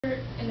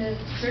his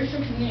search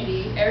for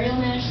community, Ariel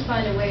managed to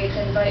find a way to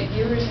invite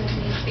viewers into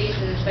these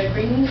spaces by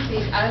bringing the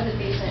space out of the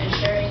basement and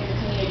sharing the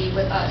community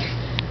with us.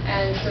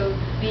 And so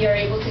we are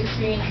able to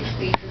experience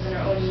these spaces in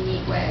our own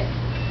unique way.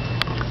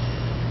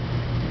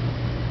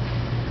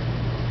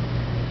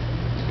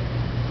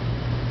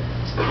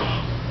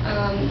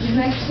 These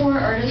next four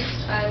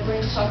artists I'm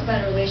going to talk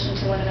about in relation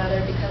to one another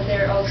because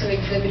they're also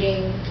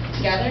exhibiting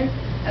together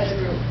as a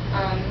group.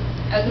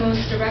 As the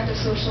most direct of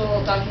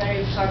social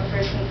documentary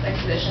photographers in this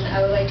exhibition,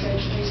 I would like to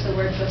introduce the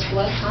works of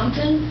Celeste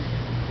Thompson,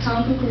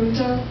 Tom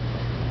Cucuruto,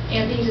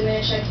 Anthony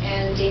Dominichek,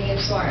 and Damian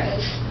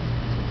Suarez.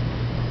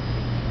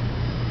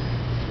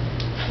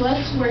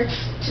 Celeste works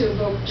to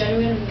evoke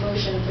genuine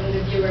emotion from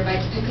the viewer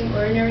by depicting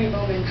ordinary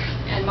moments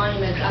and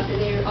monuments after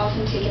they are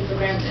often taken for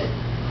granted.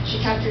 She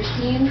captures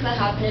scenes that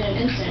happen in an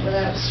instant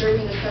without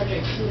disturbing the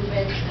subject's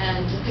movements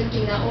and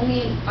depicting not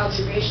only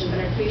observation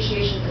but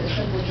appreciation for the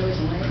simple joys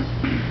in life.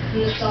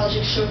 The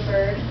nostalgic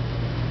chauffeured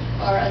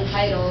or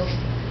untitled,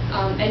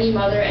 any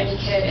mother, any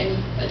kid, any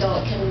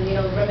adult can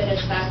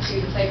reminisce back to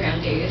the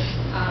playground days.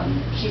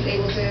 She's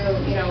able to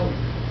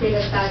bring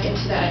us back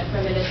into that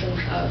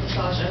reminiscence of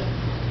nostalgia.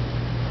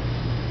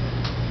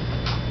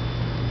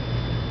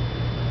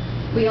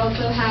 We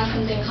also have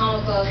something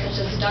comical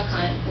such as a duck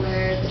hunt,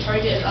 where the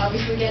target is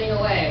obviously getting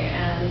away,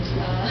 and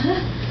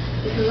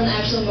this is an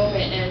actual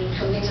moment in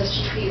something just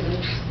she sees.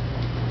 And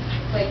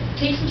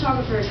takes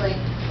photographers like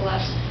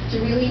Celeste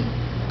to really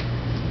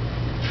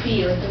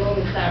see the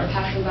moments that are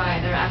passing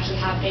by, that are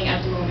actually happening at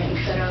the moment,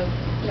 instead of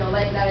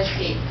letting that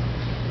escape.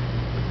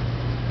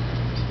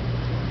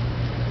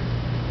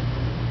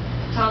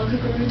 Tom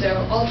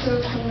Cucuruto, also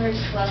similar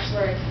to Celeste's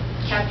work,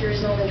 captures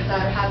moments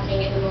that are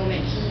happening in the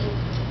moment.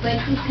 He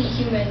likes to see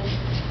humans.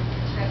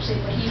 Actually,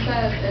 what he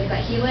says is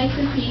that he likes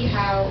to see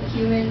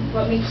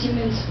what makes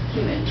humans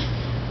humans.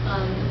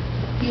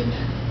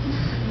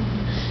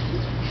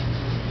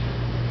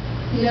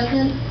 He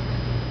doesn't.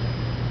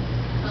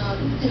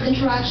 His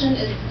interaction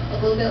is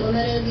a little bit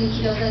limited.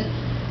 He doesn't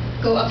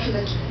go up to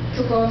the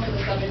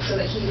subject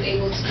so that he's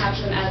able to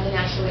capture them as they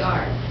naturally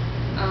are.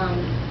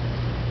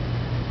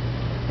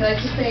 He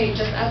likes to stay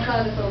just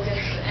outside of the focus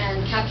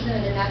and capture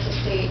them in their natural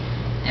state.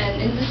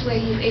 And in this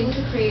way, he's able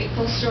to create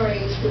full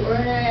stories through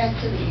ordinary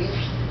activities.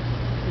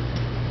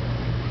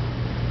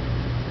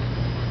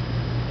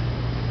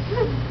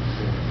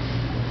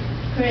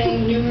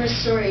 Creating numerous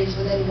stories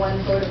within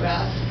one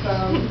photograph,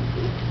 from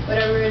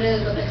whatever it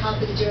is that the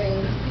cop is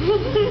doing,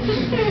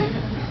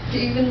 to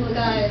even the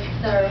guys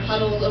that are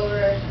huddled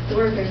over, the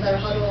workers that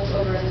are huddled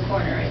over in the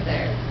corner right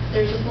there.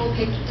 There's a full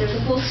picture, there's a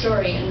full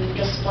story in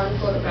just one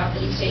photograph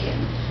that he's taken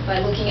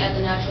by looking at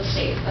the natural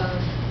state of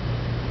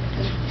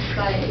the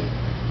society.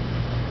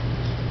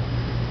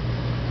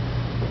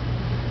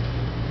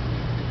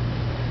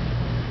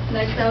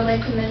 Next, I would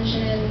like to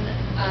mention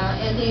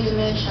Anthony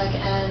Dominichek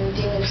and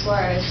Damian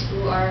Suarez,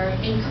 who are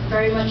in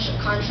very much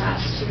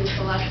contrast to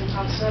Celeste and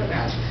Tom's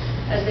photographs,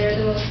 as they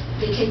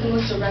take the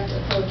most direct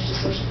approach to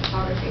social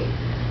photography.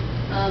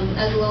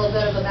 As a little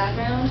bit of a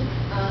background,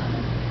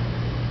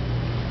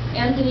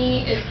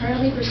 Anthony is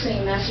currently pursuing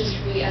a master's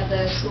degree at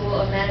the School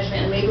of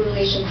Management and Labor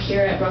Relations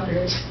here at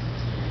Rutgers.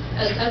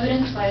 As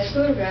evidenced by his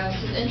photographs,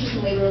 his interest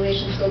in labor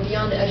relations go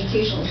beyond the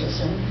educational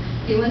system.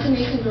 He went to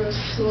Mason Gross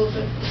School of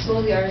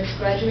the Arts,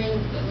 graduating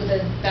with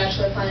a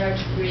Bachelor of Fine Arts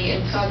degree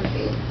in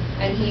photography,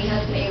 and he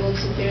has been able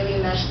to clearly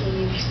mesh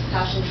these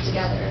passions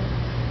together.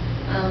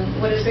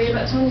 What is great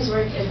about Tony's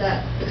work is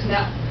that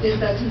the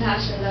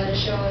compassion that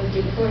is shown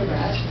through the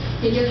photographs.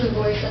 He gives a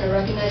voice and a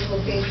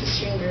recognizable face to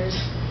strangers.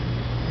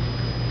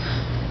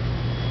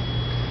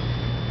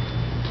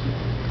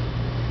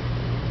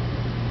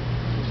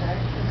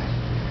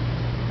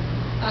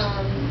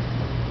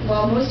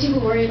 While most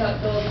people worry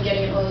about bills and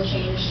getting an oil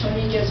change,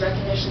 Tony gives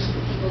recognition to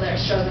the people that are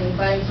struggling,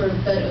 fighting for a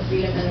bit of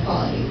freedom and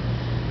equality.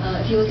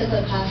 If you look at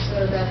the past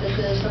photograph, this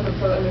is from a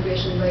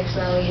pro-immigration rights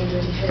rally in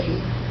Jersey City.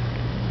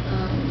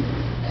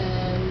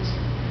 And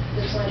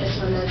this one is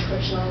from a men's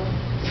correctional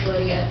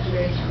facility at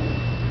Henry County.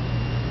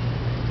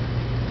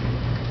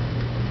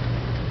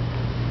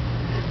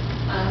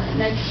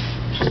 Next,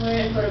 similar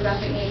in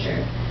photographic nature.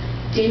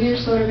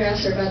 Damian's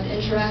photographs are about the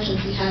interactions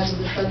he has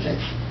with the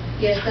subjects.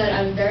 He has said,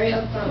 "I'm very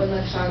upfront with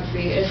my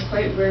photography. It is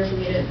quite rare for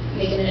me to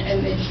make an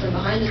image from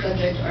behind the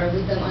subject or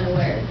with them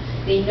unaware.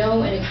 They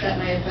know and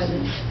accept my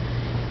presence."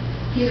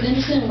 He is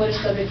interested in what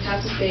his subjects have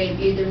to say,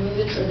 be it their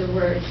movements or their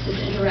words. His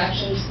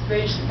interactions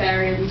bridge the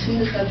barrier between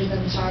the subject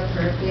and the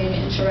photographer, creating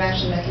an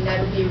interaction that can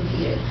never be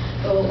repeated,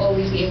 but will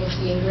always be able to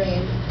be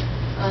ingrained.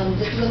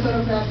 This is a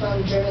photograph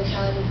from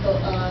Germantown,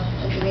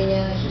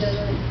 Pennsylvania. He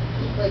doesn't,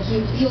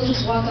 he'll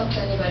just walk up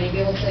to anybody, be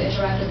able to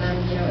interact with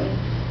them,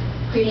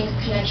 creating a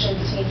connection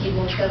between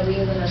people instead of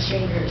leaving them as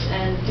strangers.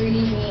 And through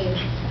these means,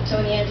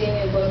 Tony and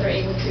Damian both are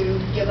able to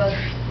give us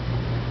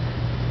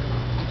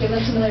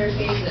familiar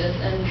faces,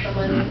 and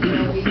someone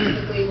we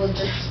typically will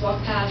just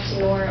walk past,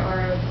 ignore,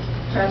 or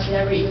perhaps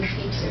never even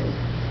speak to.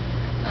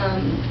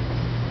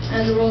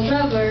 As a world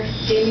traveler,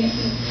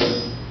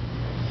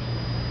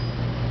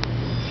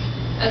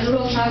 As a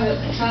world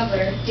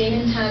traveler,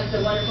 Damien has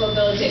the wonderful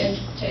ability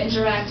to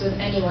interact with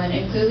anyone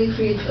and clearly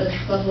creates a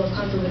level of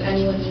comfort with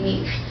anyone he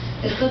meets.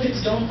 His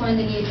subjects don't find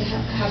the need to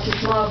have to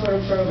smile for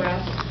a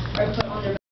photograph or put on their